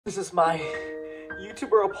This is my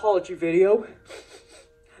YouTuber apology video.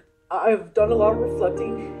 I've done a lot of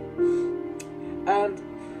reflecting, and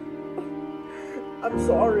I'm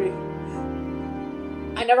sorry.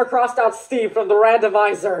 I never crossed out Steve from the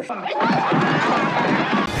Randomizer.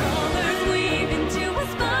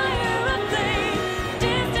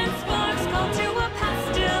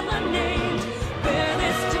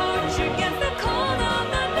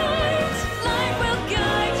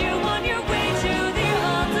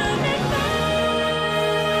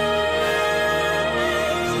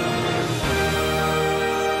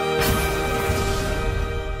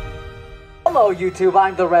 Hello YouTube,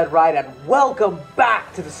 I'm the Red Right, and welcome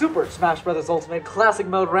back to the Super Smash Bros. Ultimate Classic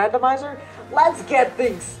Mode Randomizer. Let's get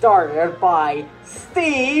things started by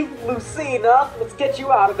Steve, Lucina. Let's get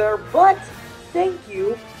you out of there, but thank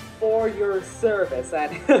you for your service.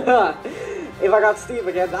 And if I got Steve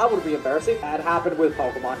again, that would be embarrassing. That happened with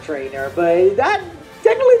Pokemon Trainer, but that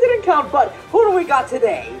technically didn't count. But who do we got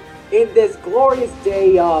today in this glorious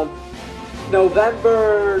day of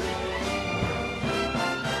November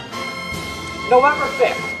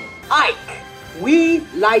 5th, Ike. We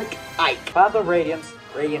like Ike. Path of Radiance,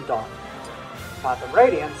 Radiant Dawn. Path of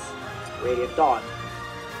Radiance, Radiant Dawn.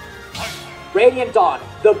 Radiant Dawn,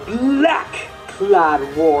 the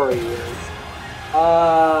black-clad warriors.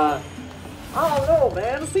 I don't know,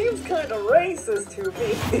 man. Seems kind of racist to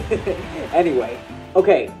me. Anyway,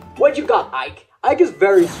 okay. What you got, Ike? Ike is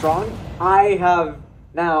very strong. I have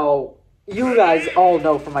now... You guys all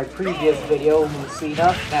know from my previous video,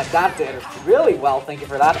 Lucina, and that did really well, thank you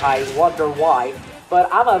for that. I wonder why, but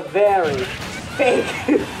I'm a very fake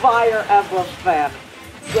Fire Emblem fan.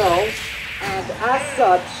 So, and as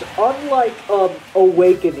such, unlike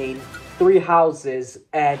Awakening, Three Houses,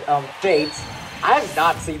 and Fates, I have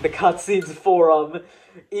not seen the cutscenes for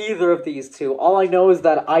either of these two. All I know is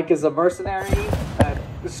that Ike is a mercenary, and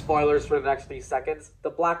spoilers for the next few seconds,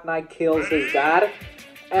 the Black Knight kills his dad.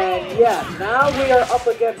 And yeah, now we are up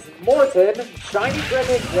against Morton, Shiny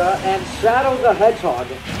Greninja, and Shadow the Hedgehog.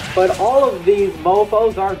 But all of these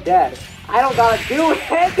mofos are dead. I don't gotta do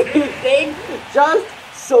anything, just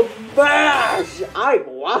smash!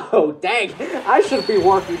 Wow, dang, I should be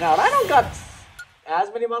working out. I don't got as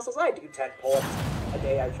many muscles. I do 10 pull-ups a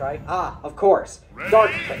day, I try. Ah, of course,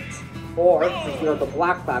 Dark Pit. Or, since you're the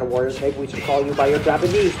Black Battle Warriors, maybe we should call you by your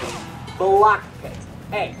Japanese name, Black Pit.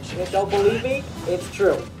 Hey, you don't believe me? It's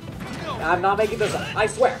true. I'm not making this up. I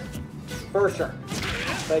swear. For sure.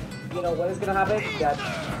 But, you know what is gonna happen? That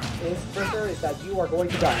is for sure is that you are going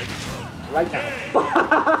to die. Right now.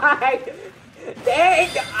 Bye! Dang!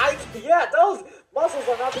 Yeah, those muscles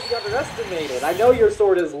are not to be underestimated. I know your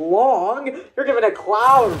sword is long. You're giving a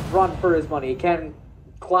Cloud run for his money. Can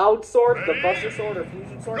Cloud Sword, the Buster Sword or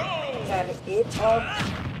Fusion Sword, can it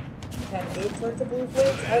turn to blue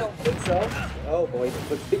flames? I don't think so. Oh boy.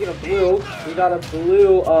 But speaking of blue, we got a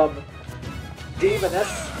blue,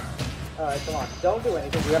 Demoness. Alright, come on. Don't do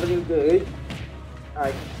anything. We gotta do good.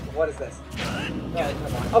 Alright, what is this? Alright,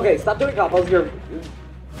 come on. Okay, stop doing combos. You're...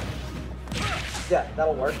 Yeah,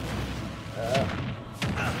 that'll work.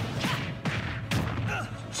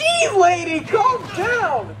 Jeez, lady! Calm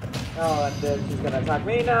down! Oh, and then she's gonna attack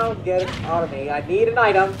me now. Get it out of me. I need an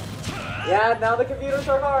item. Yeah, now the computers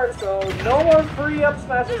are hard, so no more free up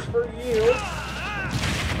smashes for you.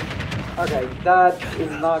 Okay, that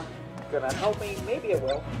is not gonna help me. Maybe it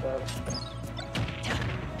will, but...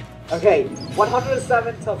 Okay,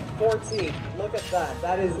 107 to 14. Look at that.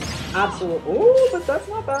 That is absolute... Ooh, but that's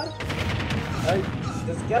not bad. Alright,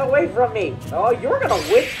 just get away from me. Oh, you're gonna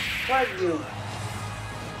witch try you.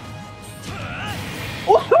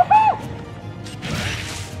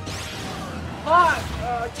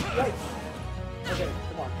 Yikes. Okay,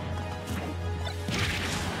 come on.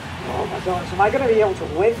 Oh my gosh, am I gonna be able to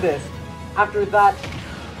win this after that?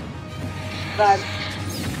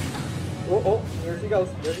 Oh, here she goes.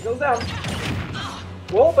 Here she goes down.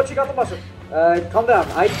 Whoa, but she got the mushroom. Calm down.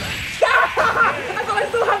 I thought I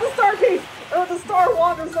still had the star piece or the star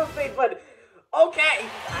wand or something, but okay.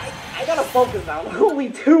 I gotta focus now. Only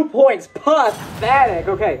 2 points. Pathetic.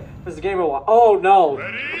 Okay, Mr. Game&Watch. Oh no.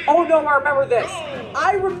 Oh no, I remember this.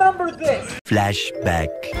 I remember this. Flashback.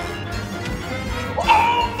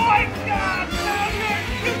 Oh my god!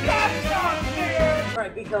 You got something!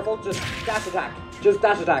 Alright, be careful. Just dash attack. Just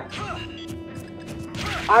dash attack.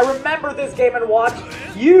 I remember this Game&Watch.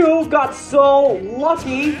 You got so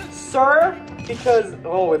lucky, sir. Because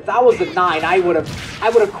if that was a 9, I would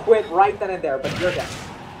have quit right then and there. But you're dead.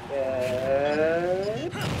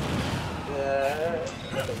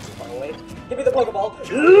 Give me the Pokeball.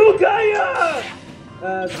 Lugaya!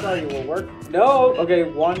 Sorry, will work. No. Okay,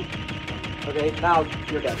 1. Okay, now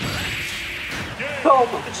you're dead. So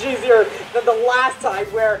much easier than the last time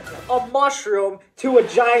where a mushroom to a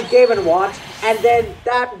giant Game&Watch, and then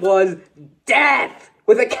that was death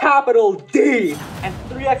with a capital D and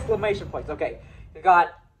 3 exclamation points. Okay, we got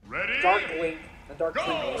Dark Link, the Dark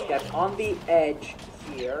Link gets on the edge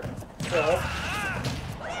here. So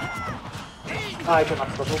I don't know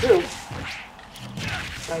what to do.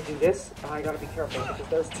 Can I do this? Oh, I gotta be careful because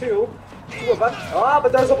there's two of them. Ah,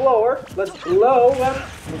 but there's a blower. Let's blow them.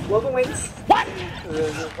 Let's blow the wings. What?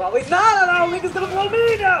 Probably no. Link is gonna blow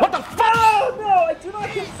me now. What the fuck? No, I do not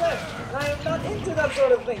consent. And I am not into that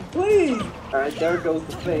sort of thing. Please. All right, there goes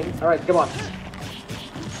the thing. All right, come on.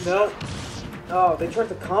 No. Oh, they tried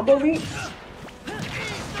to combo me.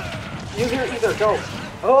 Use your ether. Go.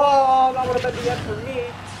 Oh, that would have been the end for me.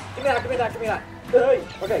 Give me that. Give me that. Give me that.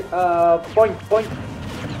 Okay. Boing, boing.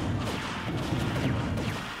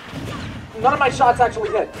 None of my shots actually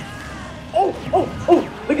hit. Oh!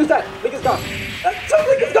 Link is dead. Link is gone.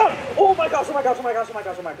 Link is gone. Oh my gosh.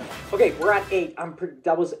 Okay, we're at 8.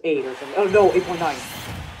 That was 8 or something. Oh no, 8.9.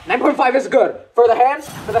 9.5 is good. For the hands,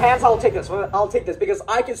 I'll take this. I'll take this because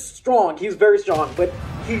Ike is strong. He's very strong, but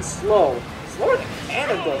he's slow. Slower than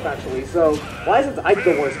Ganondorf actually. So why isn't Ike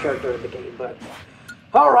the worst character in the game? But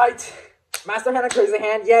all right. Master Hand and Crazy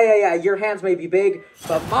Hand. Yeah. Your hands may be big,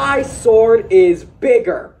 but my sword is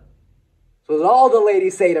bigger. So that's all the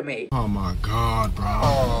ladies say to me. Oh my god, bro.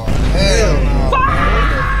 Oh, hell no.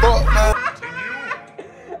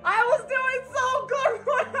 I was doing so good.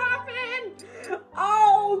 What happened?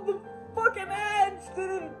 Oh, the fucking edge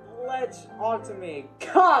didn't ledge onto me.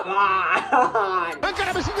 Come on.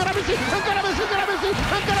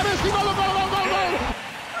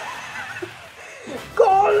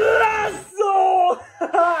 Golazo!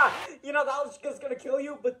 You know, that was just gonna kill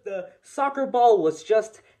you, but the soccer ball was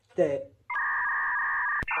just the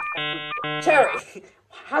cherry.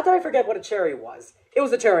 How did I forget what a cherry was? It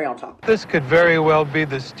was a cherry on top. This could very well be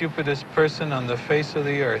the stupidest person on the face of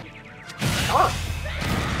the earth. Ah.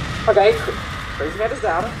 Okay, Crazy Man is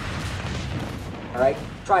down. Alright,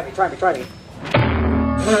 try me.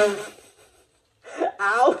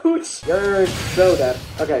 Ouch! You're so dead.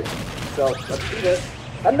 Okay, so let's do this.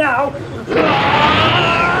 And now!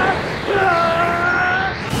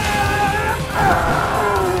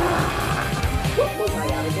 What was I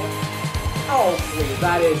at again? Oh, please,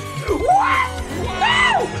 that is... What?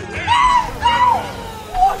 No!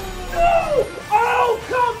 What? No! Oh,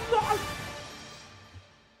 come on!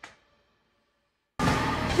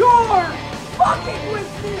 You're fucking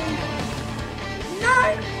with me!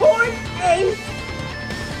 9.8!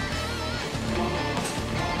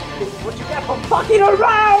 This is what you get for fucking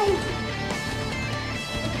around!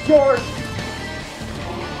 You're...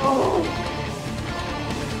 Oh...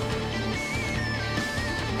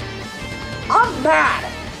 I'm mad!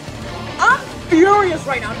 I'm furious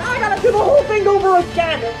right now! Now I gotta do the whole thing over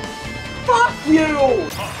again! Fuck you!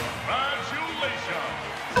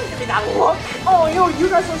 Don't give me that look! Oh, you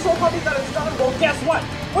guys are so happy that it's done. Well, guess what?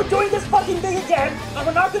 We're doing this fucking thing again, and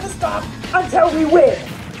we're not gonna stop until we win!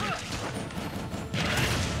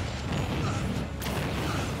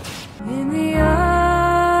 In the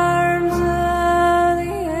arms of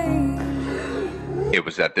the angel. It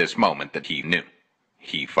was at this moment that he knew.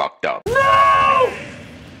 He fucked up. No!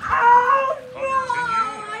 Oh, no!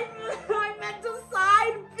 I meant to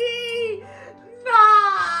side B! No!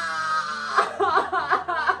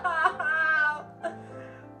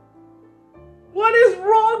 What is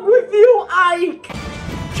wrong with you, Ike?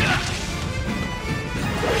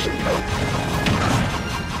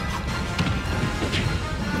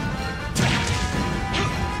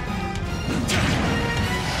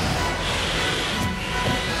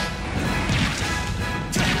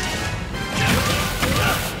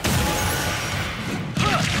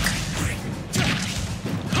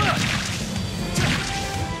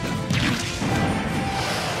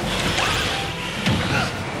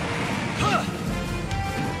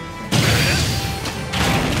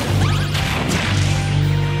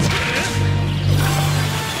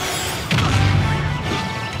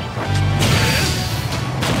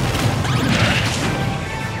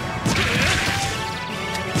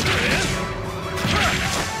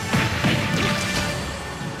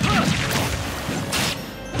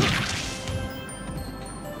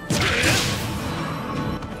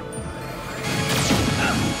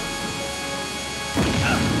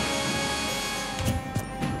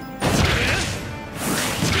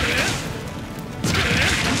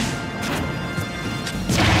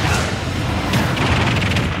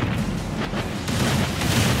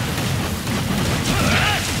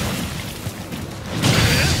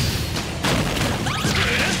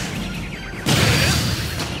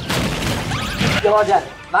 go again.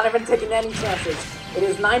 Not even taking any chances. It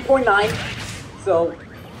is 9.9. So...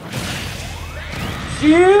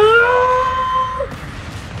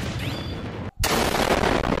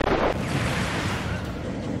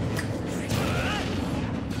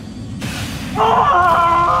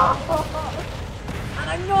 And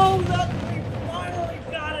I know that we finally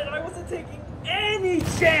got it. I wasn't taking any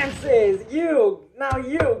chances. You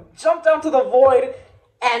jump down to the void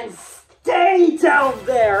and stay down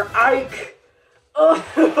there, Ike.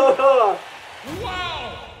 Wow,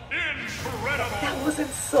 incredible. That wasn't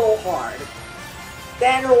so hard.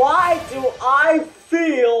 Then why do I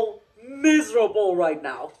feel miserable right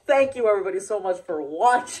now? Thank you everybody so much for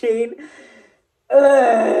watching.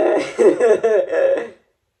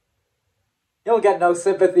 You'll get no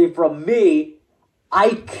sympathy from me,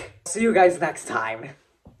 Ike. See you guys next time.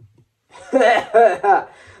 That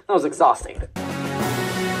was exhausting.